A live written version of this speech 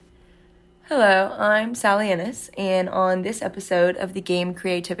Hello, I'm Sally Ennis, and on this episode of the Game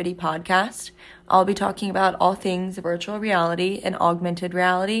Creativity Podcast, I'll be talking about all things virtual reality and augmented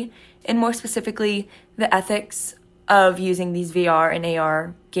reality, and more specifically, the ethics of using these VR and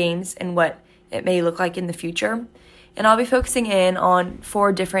AR games and what it may look like in the future. And I'll be focusing in on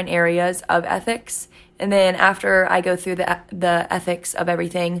 4 different areas of ethics. And then after I go through the ethics of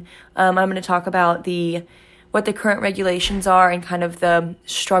everything, I'm going to talk about what the current regulations are and kind of the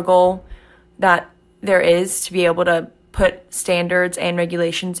struggle that there is to be able to put standards and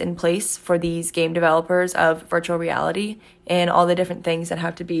regulations in place for these game developers of virtual reality and all the different things that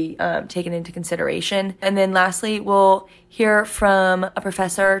have to be taken into consideration. And then lastly, we'll hear from a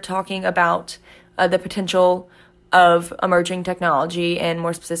professor talking about the potential of emerging technology and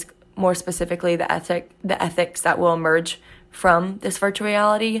more specifically the ethics that will emerge from this virtual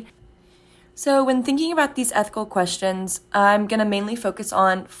reality. So when thinking about these ethical questions, I'm going to mainly focus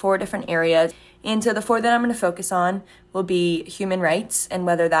on 4 different areas. And so the 4 that I'm going to focus on will be human rights, and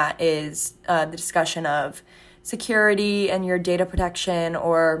whether that is the discussion of security and your data protection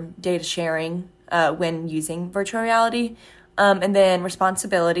or data sharing when using virtual reality. And then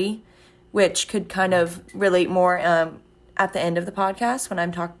responsibility, which could kind of relate more at the end of the podcast when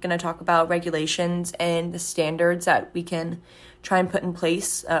I'm going to talk about regulations and the standards that we can try and put in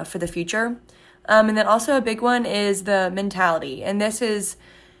place for the future. And then also a big one is the mentality. And this has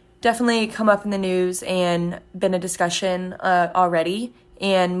definitely come up in the news and been a discussion already,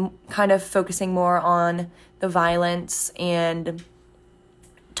 and kind of focusing more on the violence and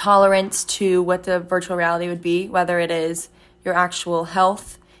tolerance to what the virtual reality would be, whether it is your actual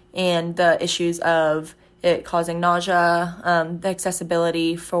health and the issues of it causing nausea, the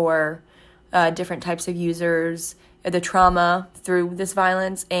accessibility for different types of users, the trauma through this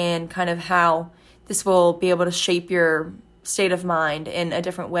violence, and kind of how this will be able to shape your state of mind in a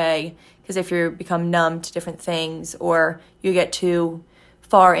different way. Because if you become numb to different things or you get too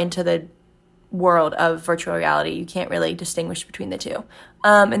far into the world of virtual reality, you can't really distinguish between the two.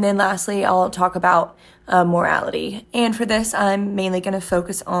 And then lastly, I'll talk about morality. And for this, I'm mainly going to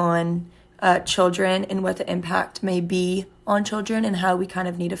focus on children and what the impact may be on children and how we kind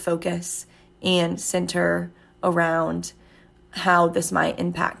of need to focus and center around how this might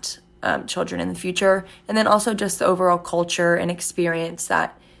impact children in the future. And then also just the overall culture and experience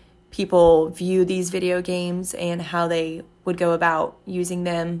that people view these video games and how they would go about using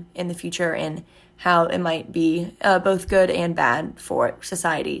them in the future and how it might be both good and bad for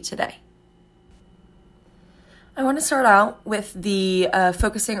society today. I want to start out with the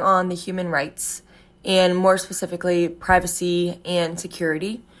focusing on the human rights and more specifically privacy and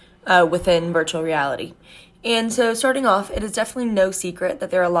security within virtual reality. And so starting off, it is definitely no secret that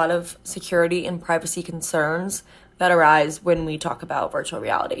there are a lot of security and privacy concerns that arise when we talk about virtual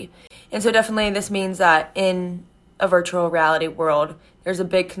reality. And so definitely this means that in a virtual reality world, there's a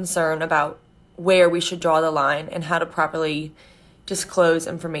big concern about where we should draw the line and how to properly disclose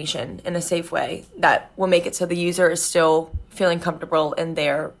information in a safe way that will make it so the user is still feeling comfortable in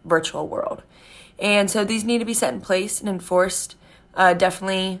their virtual world. And so these need to be set in place and enforced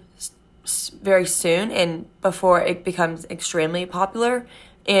definitely very soon and before it becomes extremely popular,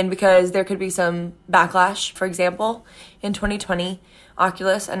 and because there could be some backlash. For example, in 2020,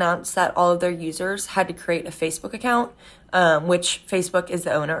 Oculus announced that all of their users had to create a Facebook account, which Facebook is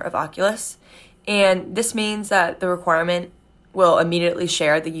the owner of Oculus. And this means that the requirement will immediately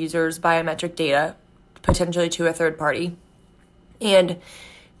share the user's biometric data, potentially to a third party. And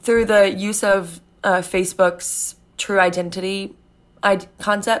through the use of Facebook's true identity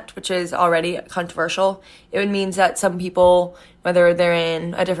concept, which is already controversial, it would mean that some people, whether they're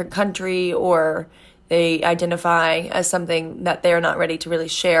in a different country or they identify as something that they're not ready to really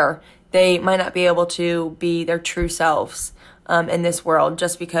share, they might not be able to be their true selves in this world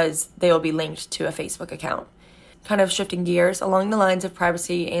just because they will be linked to a Facebook account. Kind of shifting gears along the lines of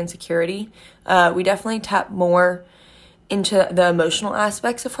privacy and security, we definitely tap more into the emotional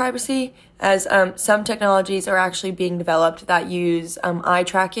aspects of privacy, as some technologies are actually being developed that use eye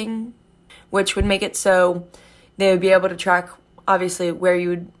tracking, which would make it so they would be able to track, obviously, where you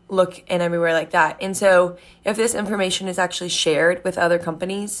would look and everywhere like that. And so if this information is actually shared with other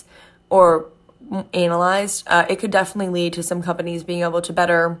companies or analyzed, it could definitely lead to some companies being able to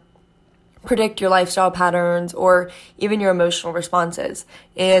better predict your lifestyle patterns or even your emotional responses.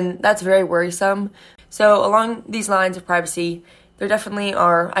 And that's very worrisome. So along these lines of privacy, there definitely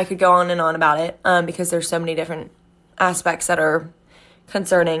are, I could go on and on about it because there's so many different aspects that are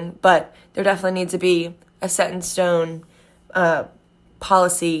concerning, but there definitely needs to be a set in stone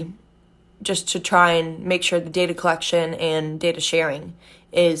policy just to try and make sure the data collection and data sharing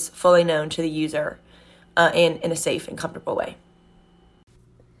is fully known to the user and in a safe and comfortable way.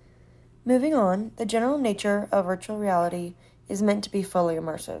 Moving on, the general nature of virtual reality is meant to be fully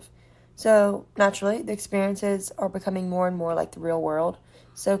immersive. So, naturally, the experiences are becoming more and more like the real world,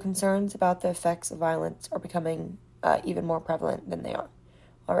 so concerns about the effects of violence are becoming even more prevalent than they are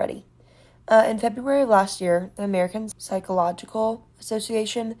already. In February of last year, the American Psychological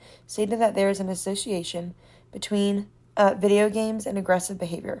Association stated that there is an association between video games and aggressive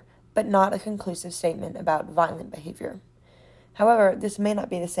behavior, but not a conclusive statement about violent behavior. However, this may not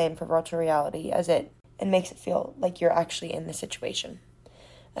be the same for virtual reality, as it makes it feel like you're actually in the situation.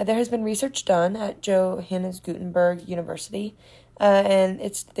 There has been research done at Johannes Gutenberg University, and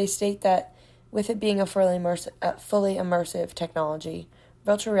they state that with it being a fully immersive technology,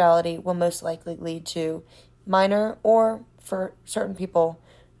 virtual reality will most likely lead to minor, or for certain people,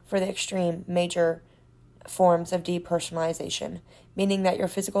 for the extreme, major forms of depersonalization, meaning that your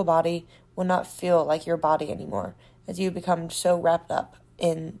physical body will not feel like your body anymore, as you become so wrapped up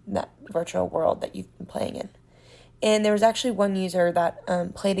in that virtual world that you've been playing in. And there was actually one user that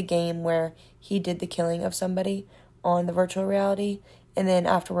played a game where he did the killing of somebody on the virtual reality, and then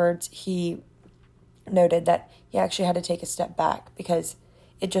afterwards he noted that he actually had to take a step back because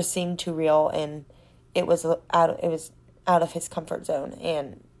it just seemed too real, and it was out of his comfort zone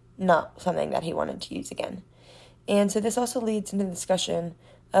and not something that he wanted to use again. And so this also leads into the discussion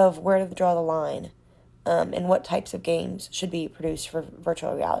of where to draw the line and what types of games should be produced for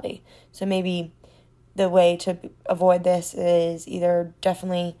virtual reality. So maybe the way to avoid this is either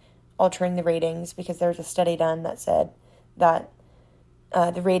definitely altering the ratings, because there's a study done that said that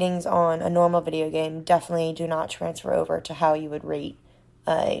the ratings on a normal video game definitely do not transfer over to how you would rate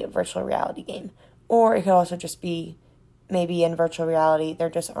a virtual reality game. Or it could also just be maybe in virtual reality there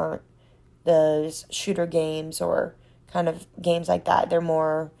just aren't those shooter games or kind of games like that. They're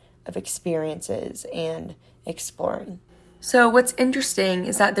more of experiences and exploring. So what's interesting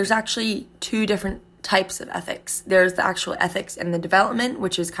is that there's actually two different types of ethics. There's the actual ethics in the development,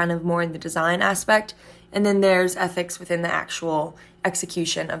 which is kind of more in the design aspect, and then there's ethics within the actual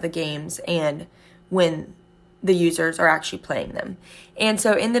execution of the games and when the users are actually playing them. And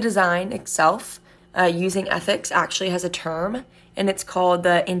so in the design itself, using ethics actually has a term, and it's called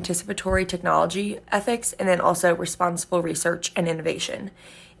the anticipatory technology ethics, and then also responsible research and innovation.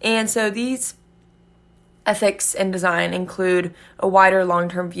 And so these ethics and design include a wider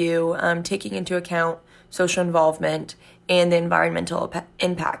long-term view, taking into account social involvement and the environmental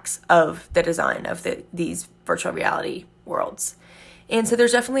impacts of the design of these virtual reality worlds. And so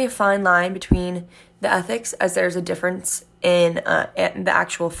there's definitely a fine line between the ethics, as there's a difference in the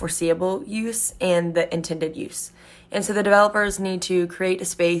actual foreseeable use and the intended use. And so the developers need to create a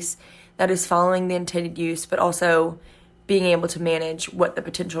space that is following the intended use, but also being able to manage what the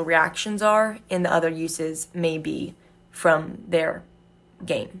potential reactions are and the other uses may be from their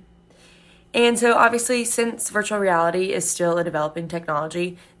game. And so obviously, since virtual reality is still a developing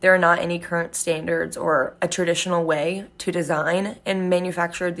technology, there are not any current standards or a traditional way to design and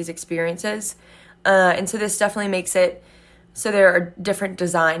manufacture these experiences. And so this definitely makes it so there are different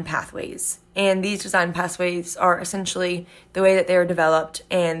design pathways. And these design pathways are essentially the way that they are developed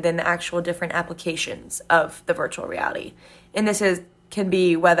and then the actual different applications of the virtual reality. And this can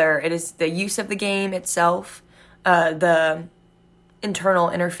be whether it is the use of the game itself, the internal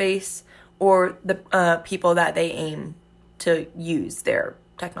interface, or the people that they aim to use their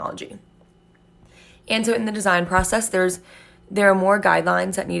technology. And so in the design process, there are more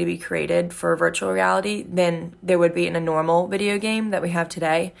guidelines that need to be created for virtual reality than there would be in a normal video game that we have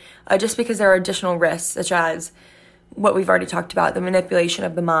today, just because there are additional risks, such as what we've already talked about, the manipulation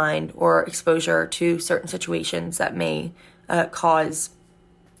of the mind or exposure to certain situations that may cause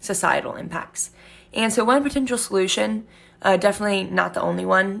societal impacts. And so one potential solution, definitely not the only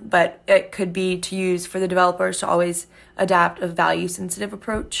one, but it could be to use for the developers to always adapt a value-sensitive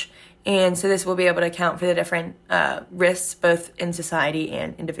approach. And so this will be able to account for the different risks, both in society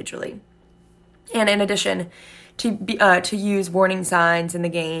and individually. And in addition, to use warning signs in the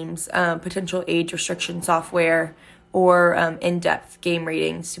games, potential age restriction software, or in-depth game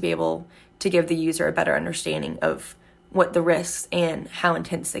ratings to be able to give the user a better understanding of what the risks and how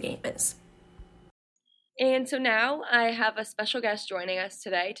intense the game is. And so now I have a special guest joining us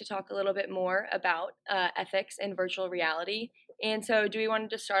today to talk a little bit more about ethics in virtual reality. And so do we want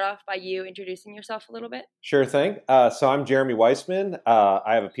to just start off by you introducing yourself a little bit? Sure thing. So I'm Jeremy Weissman.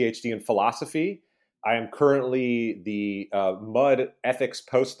 I have a PhD in philosophy. I am currently the Mudd Ethics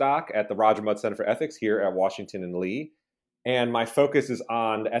postdoc at the Roger Mudd Center for Ethics here at Washington and Lee. And my focus is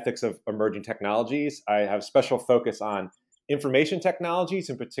on the ethics of emerging technologies. I have special focus on information technologies,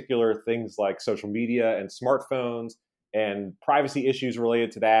 in particular things like social media and smartphones and privacy issues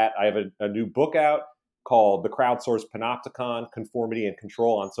related to that. I have a new book out called The Crowdsourced Panopticon: Conformity and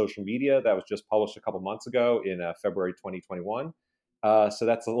Control on Social Media that was just published a couple months ago in February 2021. So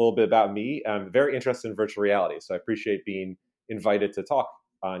that's a little bit about me. I'm very interested in virtual reality, so I appreciate being invited to talk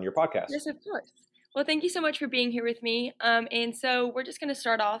on your podcast. Yes, of course. Well, thank you so much for being here with me. And so we're just going to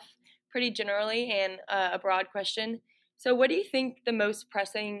start off pretty generally and a broad question. So what do you think the most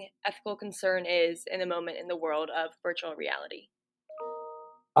pressing ethical concern is in the moment in the world of virtual reality?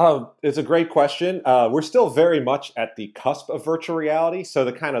 It's a great question. We're still very much at the cusp of virtual reality, so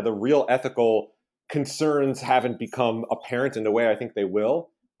the real ethical concerns haven't become apparent in the way I think they will.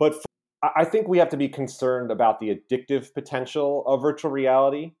 But I think we have to be concerned about the addictive potential of virtual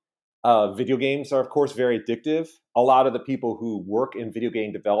reality. Video games are, of course, very addictive. A lot of the people who work in video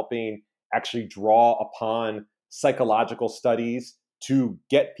game developing actually draw upon psychological studies to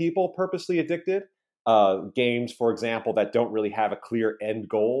get people purposely addicted. Games, for example, that don't really have a clear end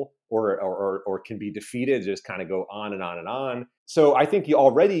goal or can be defeated, just kind of go on and on and on. So I think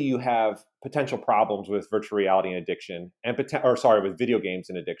you have potential problems with virtual reality and addiction, with video games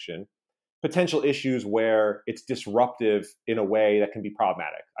and addiction. Potential issues where it's disruptive in a way that can be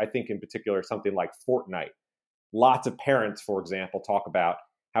problematic. I think in particular something like Fortnite. Lots of parents, for example, talk about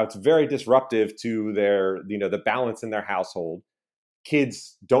how it's very disruptive to the balance in their household.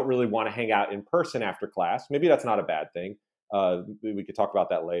 Kids don't really want to hang out in person after class. Maybe that's not a bad thing. We could talk about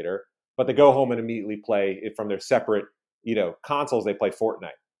that later. But they go home and immediately play it from their separate, consoles. They play Fortnite.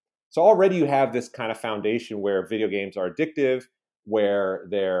 So already you have this kind of foundation where video games are addictive, where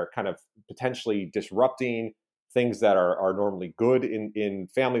they're kind of potentially disrupting things that are normally good in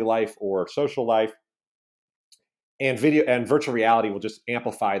family life or social life. And virtual reality will just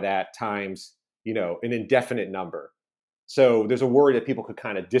amplify that times, an indefinite number. So there's a worry that people could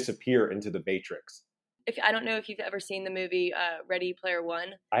kind of disappear into the matrix. I don't know if you've ever seen the movie Ready Player One.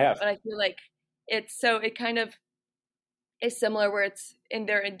 I have. But I feel like it kind of is similar where it's in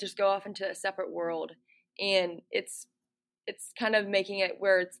there and just go off into a separate world. And it's kind of making it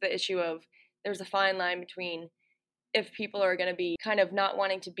where it's the issue of there's a fine line between if people are going to be kind of not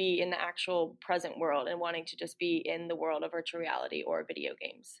wanting to be in the actual present world and wanting to just be in the world of virtual reality or video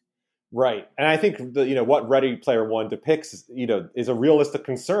games. Right. And I think what Ready Player One depicts, is a realistic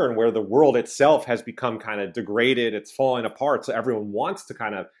concern where the world itself has become kind of degraded. It's falling apart. So everyone wants to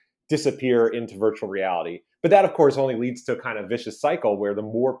kind of disappear into virtual reality. But that, of course, only leads to a kind of vicious cycle where the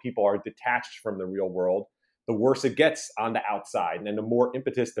more people are detached from the real world, the worse it gets on the outside. And then the more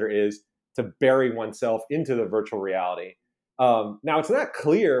impetus there is to bury oneself into the virtual reality. Now, it's not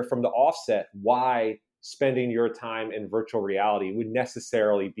clear from the offset why spending your time in virtual reality would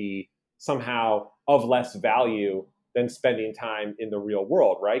necessarily be somehow of less value than spending time in the real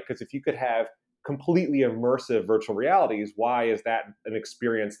world, right? Because if you could have completely immersive virtual realities, why is that an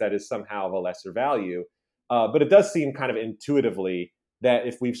experience that is somehow of a lesser value? But it does seem kind of intuitively that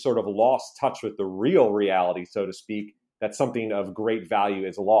if we've sort of lost touch with the real reality, so to speak, that something of great value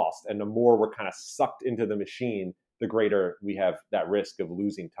is lost. And the more we're kind of sucked into the machine, the greater we have that risk of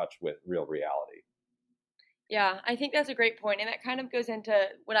losing touch with real reality. Yeah, I think that's a great point. And that kind of goes into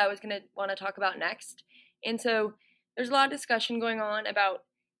what I was going to want to talk about next. And so there's a lot of discussion going on about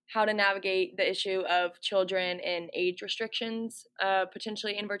how to navigate the issue of children and age restrictions,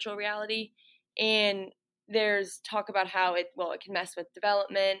 potentially in virtual reality. And there's talk about how it can mess with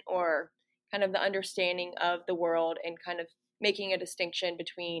development or kind of the understanding of the world and kind of making a distinction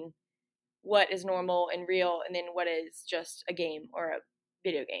between what is normal and real and then what is just a game or a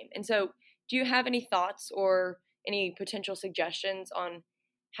video game. And so do you have any thoughts or any potential suggestions on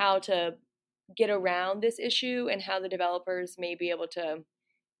how to get around this issue and how the developers may be able to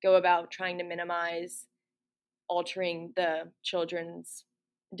go about trying to minimize altering the children's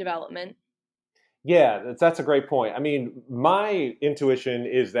development? Yeah, that's a great point. I mean, my intuition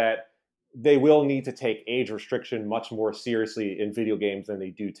is that they will need to take age restriction much more seriously in video games than they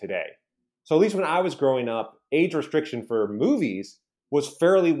do today. So at least when I was growing up, age restriction for movies was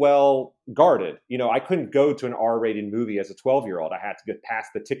fairly well guarded. I couldn't go to an R-rated movie as a 12-year-old. I had to get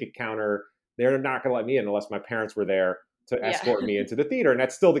past the ticket counter. They're not going to let me in unless my parents were there to escort me into the theater. And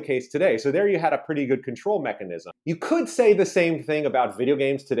that's still the case today. So there you had a pretty good control mechanism. You could say the same thing about video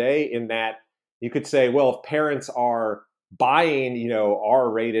games today in that you could say, well, if parents are buying,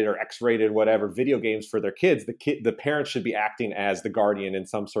 R-rated or X-rated, whatever, video games for their kids, the parents should be acting as the guardian in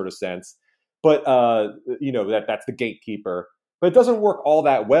some sort of sense. But, that's the gatekeeper. But it doesn't work all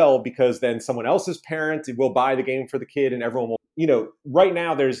that well because then someone else's parent will buy the game for the kid and everyone will, right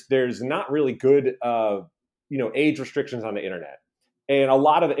now there's not really good age restrictions on the internet. And a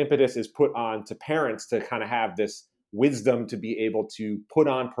lot of the impetus is put on to parents to kind of have this wisdom to be able to put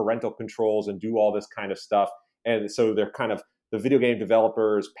on parental controls and do all this kind of stuff. And so they're kind of, the video game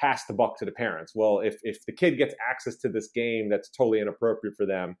developers pass the buck to the parents. Well, if the kid gets access to this game that's totally inappropriate for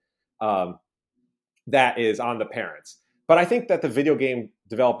them, that is on the parents. But I think that the video game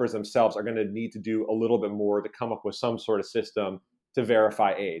developers themselves are going to need to do a little bit more to come up with some sort of system to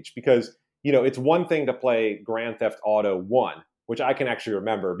verify age. Because, it's one thing to play Grand Theft Auto 1, which I can actually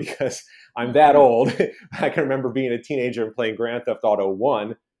remember because I'm that old. I can remember being a teenager and playing Grand Theft Auto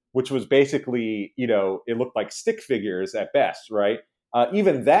 1, which was basically, it looked like stick figures at best, right?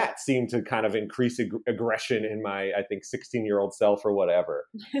 Even that seemed to kind of increase aggression in my, I think, 16-year-old self or whatever.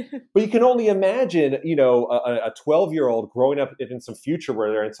 But you can only imagine, a 12-year-old growing up in some future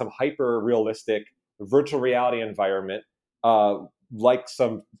where they're in some hyper-realistic virtual reality environment, like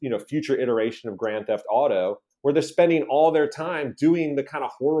some, future iteration of Grand Theft Auto, where they're spending all their time doing the kind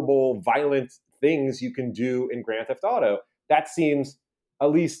of horrible, violent things you can do in Grand Theft Auto. That seems at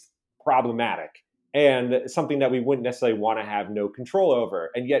least problematic. And something that we wouldn't necessarily want to have no control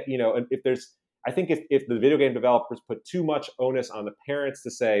over. And yet, I think if the video game developers put too much onus on the parents to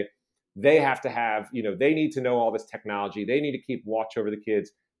say they have to have, they need to know all this technology, they need to keep watch over the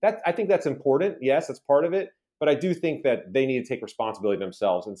kids, I think that's important. Yes, that's part of it. But I do think that they need to take responsibility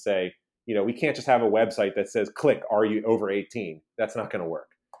themselves and say, we can't just have a website that says, click, are you over 18? That's not going to work.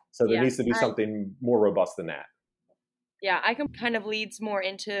 So there needs to be something more robust than that. Yeah, I can kind of leads more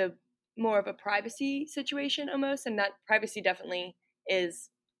into more of a privacy situation almost, and that privacy definitely is,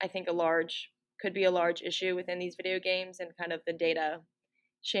 I think, could be a large issue within these video games and kind of the data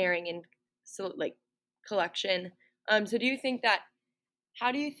sharing and collection. So how do you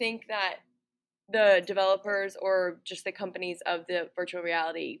think that the developers or just the companies of the virtual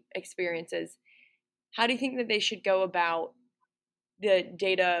reality experiences, how do you think that they should go about the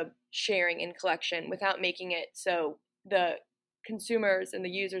data sharing and collection without making it so the consumers and the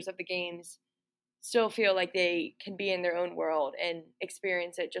users of the games still feel like they can be in their own world and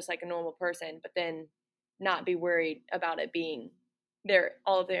experience it just like a normal person, but then not be worried about it being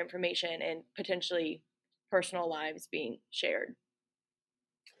all of their information and potentially personal lives being shared?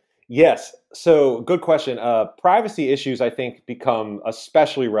 Yes. So good question. Privacy issues, I think, become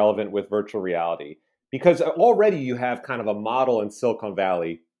especially relevant with virtual reality because already you have kind of a model in Silicon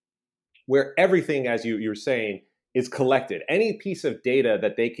Valley where everything, as you were saying, is collected. Any piece of data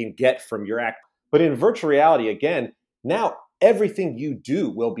that they can get from your act. But in virtual reality, again, now everything you do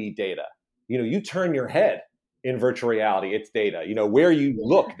will be data. You turn your head in virtual reality, it's data. Where you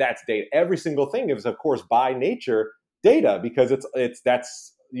look, that's data. Every single thing is, of course, by nature, data because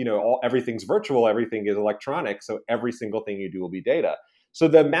everything's virtual, everything is electronic. So every single thing you do will be data. So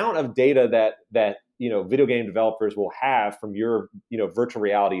the amount of data that video game developers will have from your, virtual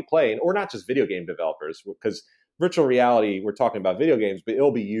reality play, or not just video game developers, because virtual reality, we're talking about video games, but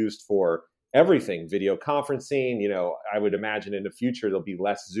it'll be used for everything, video conferencing. I would imagine in the future, there'll be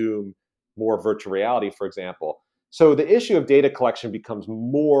less Zoom, more virtual reality, for example. So the issue of data collection becomes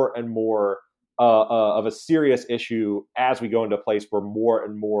more and more of a serious issue as we go into a place where more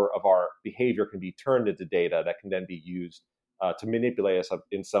and more of our behavior can be turned into data that can then be used to manipulate us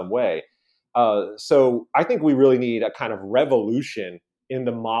in some way. So I think we really need a kind of revolution in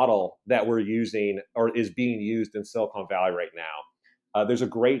the model that we're using or is being used in Silicon Valley right now. There's a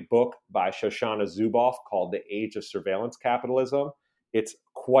great book by Shoshana Zuboff called The Age of Surveillance Capitalism. It's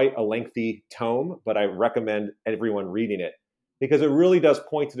quite a lengthy tome, but I recommend everyone reading it because it really does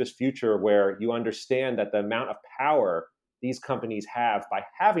point to this future where you understand that the amount of power these companies have by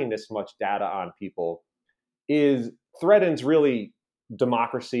having this much data on people threatens really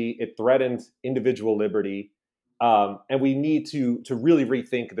democracy. It threatens individual liberty. And we need to really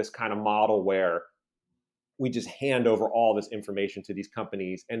rethink this kind of model where we just hand over all this information to these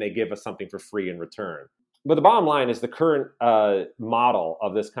companies and they give us something for free in return. But the bottom line is the current model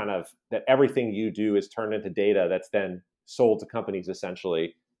of this kind of that everything you do is turned into data that's then sold to companies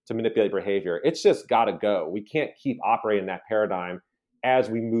essentially to manipulate behavior. It's just got to go. We can't keep operating that paradigm as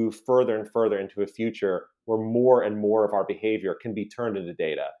we move further and further into a future where more and more of our behavior can be turned into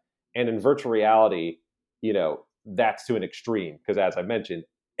data. And in virtual reality, that's to an extreme because as I mentioned,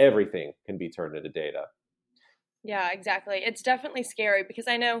 everything can be turned into data. Yeah, exactly. It's definitely scary because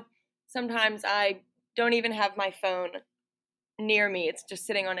I know sometimes I don't even have my phone near me. It's just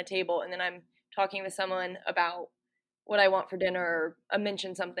sitting on a table and then I'm talking with someone about what I want for dinner or I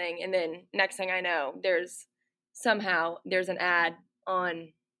mention something. And then next thing I know, there's an ad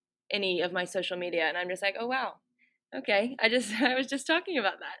on any of my social media. And I'm just like, oh, wow. Okay. I was just talking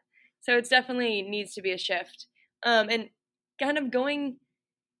about that. So it's definitely needs to be a shift. And kind of going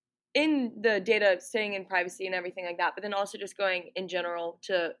in the data, staying in privacy and everything like that, but then also just going in general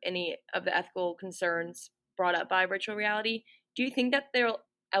to any of the ethical concerns brought up by virtual reality. Do you think that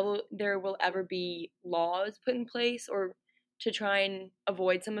there will ever be laws put in place or to try and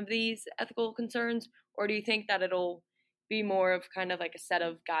avoid some of these ethical concerns? Or do you think that it'll be more of kind of like a set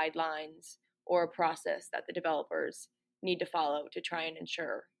of guidelines or a process that the developers need to follow to try and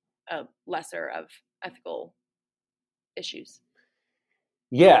ensure a lesser of ethical issues?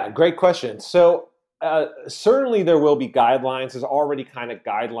 Yeah, great question. So certainly there will be guidelines. There's already kind of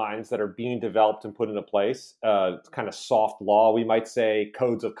guidelines that are being developed and put into place. Kind of soft law, we might say,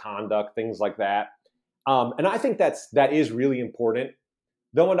 codes of conduct, things like that. And I think that is really important.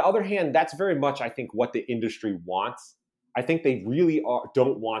 Though on the other hand, that's very much, I think, what the industry wants. I think they really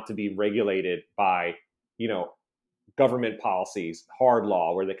don't want to be regulated by, government policies, hard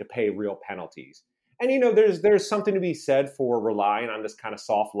law, where they could pay real penalties. And there's something to be said for relying on this kind of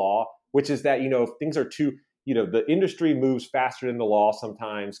soft law, which is that if things are too, the industry moves faster than the law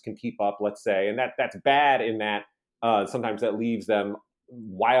sometimes can keep up, let's say, and that's bad in that sometimes that leaves them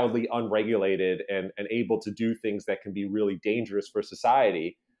wildly unregulated and able to do things that can be really dangerous for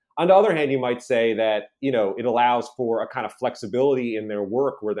society. On the other hand, you might say that it allows for a kind of flexibility in their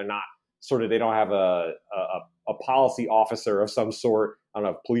work where they're not they don't have a policy officer of some sort. I don't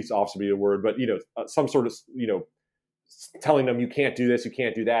know if police officer would be the word, but some sort of telling them you can't do this, you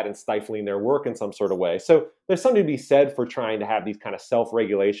can't do that, and stifling their work in some sort of way. So there's something to be said for trying to have these kind of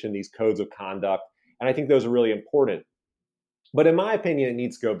self-regulation, these codes of conduct, and I think those are really important. But in my opinion, it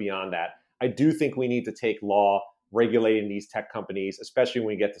needs to go beyond that. I do think we need to take law regulating these tech companies, especially when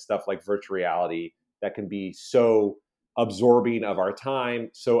we get to stuff like virtual reality that can be so absorbing of our time,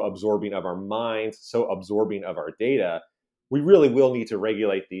 so absorbing of our minds, so absorbing of our data. We really will need to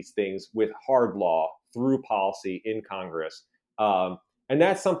regulate these things with hard law through policy in Congress. And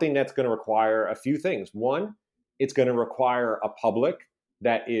that's something that's going to require a few things. One, it's going to require a public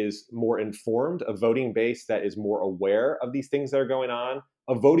that is more informed, a voting base that is more aware of these things that are going on,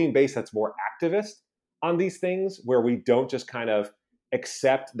 a voting base that's more activist on these things, where we don't just kind of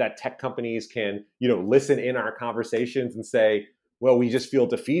accept that tech companies can, listen in our conversations and say, well, we just feel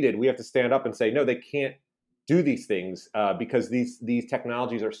defeated. We have to stand up and say, no, they can't do these things because these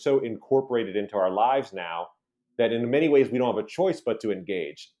technologies are so incorporated into our lives now that in many ways we don't have a choice but to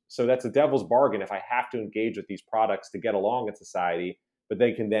engage. So that's a devil's bargain if I have to engage with these products to get along in society, but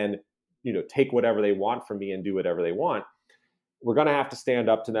they can then, take whatever they want from me and do whatever they want. We're going to have to stand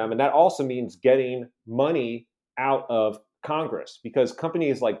up to them. And that also means getting money out of Congress, because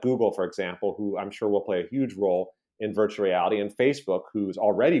companies like Google, for example, who I'm sure will play a huge role in virtual reality, and Facebook, who's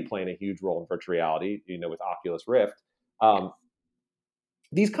already playing a huge role in virtual reality, with Oculus Rift,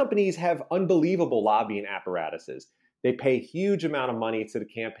 these companies have unbelievable lobbying apparatuses. They pay a huge amount of money to the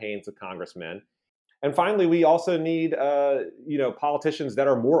campaigns of congressmen. And finally, we also need, politicians that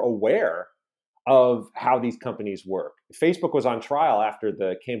are more aware of how these companies work. Facebook was on trial after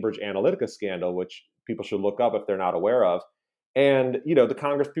the Cambridge Analytica scandal, which people should look up if they're not aware of. And, the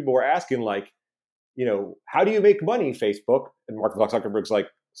Congress people were asking, like, how do you make money, Facebook? And Mark Zuckerberg's like,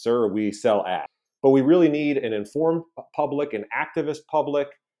 sir, we sell ads. But we really need an informed public, an activist public,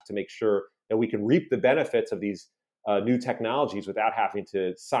 to make sure that we can reap the benefits of these new technologies without having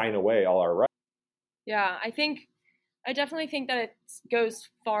to sign away all our rights. Yeah, I definitely think that it goes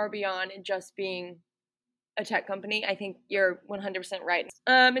far beyond just being a tech company. I think you're 100% right.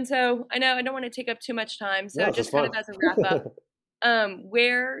 And so I know I don't want to take up too much time. So No, just kind of as a wrap up,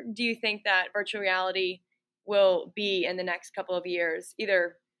 where do you think that virtual reality will be in the next couple of years?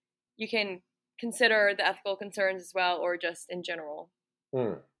 Either you can consider the ethical concerns as well, or just in general.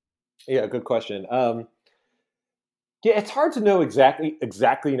 Yeah, good question. Yeah, it's hard to know exactly,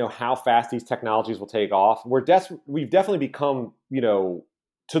 how fast these technologies will take off. We've definitely become,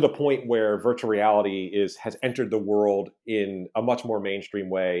 to the point where virtual reality has entered the world in a much more mainstream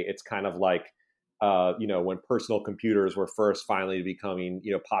way. It's kind of like, when personal computers were first finally becoming,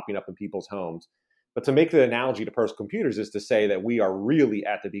 popping up in people's homes. But to make the analogy to personal computers is to say that we are really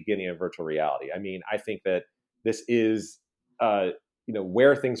at the beginning of virtual reality. I mean, I think that this is,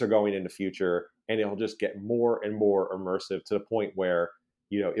 where things are going in the future, and it'll just get more and more immersive to the point where,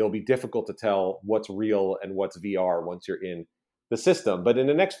 it'll be difficult to tell what's real and what's VR once you're in the system. But in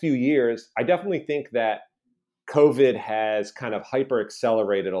the next few years, I definitely think that COVID has kind of hyper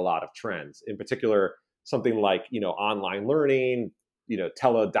accelerated a lot of trends, in particular, something like, online learning,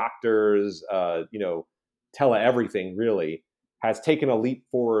 teledoctors, tele everything really has taken a leap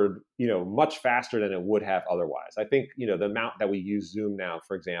forward, much faster than it would have otherwise. I think, the amount that we use Zoom now,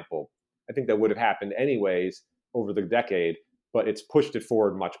 for example, I think that would have happened anyways over the decade, but it's pushed it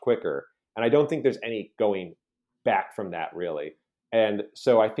forward much quicker. And I don't think there's any going back from that, really. And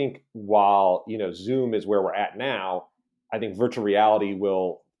so I think while, Zoom is where we're at now, I think virtual reality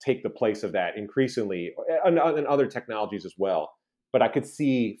will take the place of that increasingly, and other technologies as well. But I could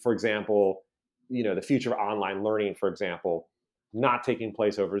see, for example, the future of online learning, for example, not taking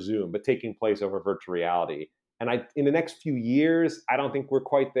place over Zoom, but taking place over virtual reality. And in the next few years, I don't think we're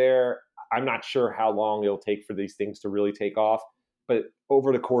quite there. I'm not sure how long it'll take for these things to really take off. But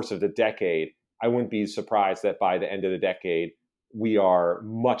over the course of the decade, I wouldn't be surprised that by the end of the decade, we are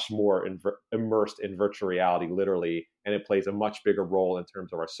much more immersed in virtual reality, literally, and it plays a much bigger role in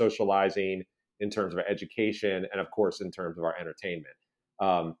terms of our socializing, in terms of our education, and of course, in terms of our entertainment.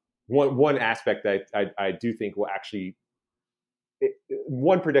 One aspect that I do think will actually,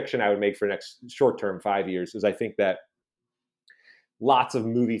 one prediction I would make for the next short-term 5 years is I think that lots of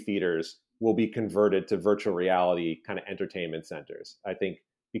movie theaters will be converted to virtual reality kind of entertainment centers. I think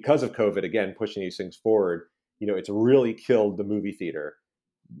because of COVID, again, pushing these things forward, it's really killed the movie theater.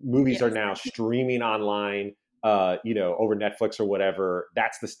 Movies are now streaming online, over Netflix or whatever.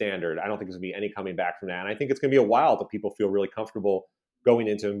 That's the standard. I don't think there's gonna be any coming back from that. And I think it's gonna be a while till people feel really comfortable going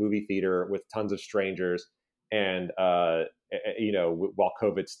into a movie theater with tons of strangers and, while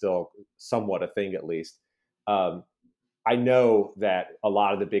COVID's still somewhat a thing, at least. I know that a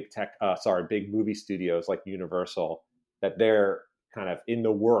lot of the big movie studios like Universal, that they're kind of in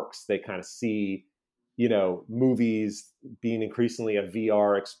the works. They kind of see, movies being increasingly a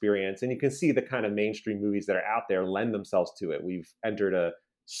VR experience. And you can see the kind of mainstream movies that are out there lend themselves to it. We've entered a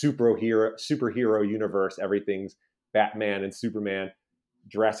superhero universe. Everything's Batman and Superman,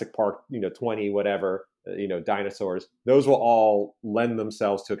 Jurassic Park, 20, whatever, dinosaurs. Those will all lend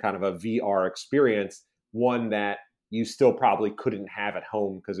themselves to a kind of a VR experience, one that you still probably couldn't have at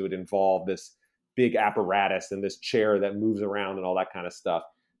home because it would involve this big apparatus and this chair that moves around and all that kind of stuff.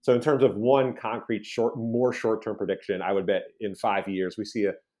 So in terms of one concrete more short-term prediction, I would bet in 5 years we see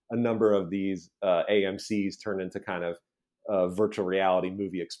a number of these AMCs turn into kind of virtual reality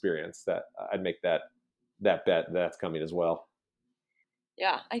movie experience. That I'd make that bet that's coming as well.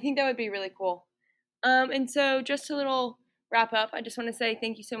 Yeah, I think that would be really cool. And so just a little wrap up, I just want to say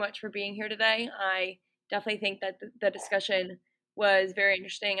thank you so much for being here today. I definitely think that the discussion was very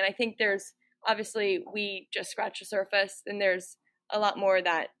interesting. And I think obviously we just scratched the surface, and there's a lot more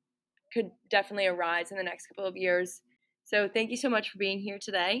that could definitely arise in the next couple of years. So thank you so much for being here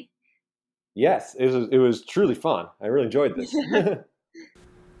today. Yes, it was truly fun. I really enjoyed this.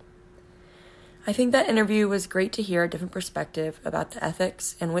 I think that interview was great to hear a different perspective about the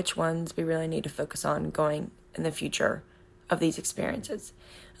ethics and which ones we really need to focus on going in the future of these experiences.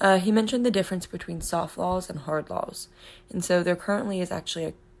 He mentioned the difference between soft laws and hard laws. And so there currently is actually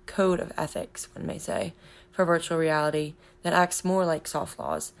a code of ethics, one may say, for virtual reality that acts more like soft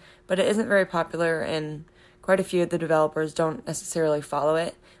laws, but it isn't very popular, and quite a few of the developers don't necessarily follow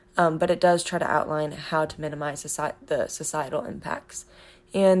it, but it does try to outline how to minimize the societal impacts.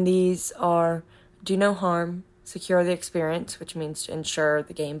 And these are: do no harm, secure the experience, which means to ensure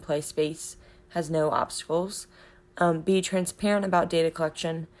the gameplay space has no obstacles, be transparent about data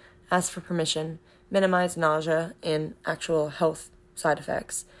collection, ask for permission, minimize nausea and actual health side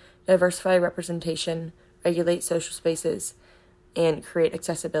effects, diversify representation, regulate social spaces, and create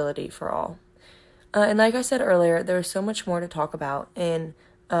accessibility for all. And like I said earlier, there is so much more to talk about, and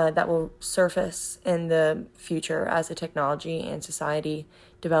that will surface in the future as the technology and society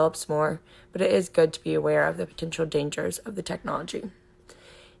develops more, but it is good to be aware of the potential dangers of the technology.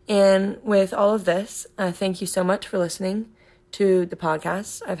 And with all of this, thank you so much for listening to the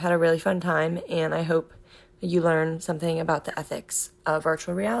podcast. I've had a really fun time, and I hope you learn something about the ethics of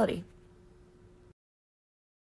virtual reality.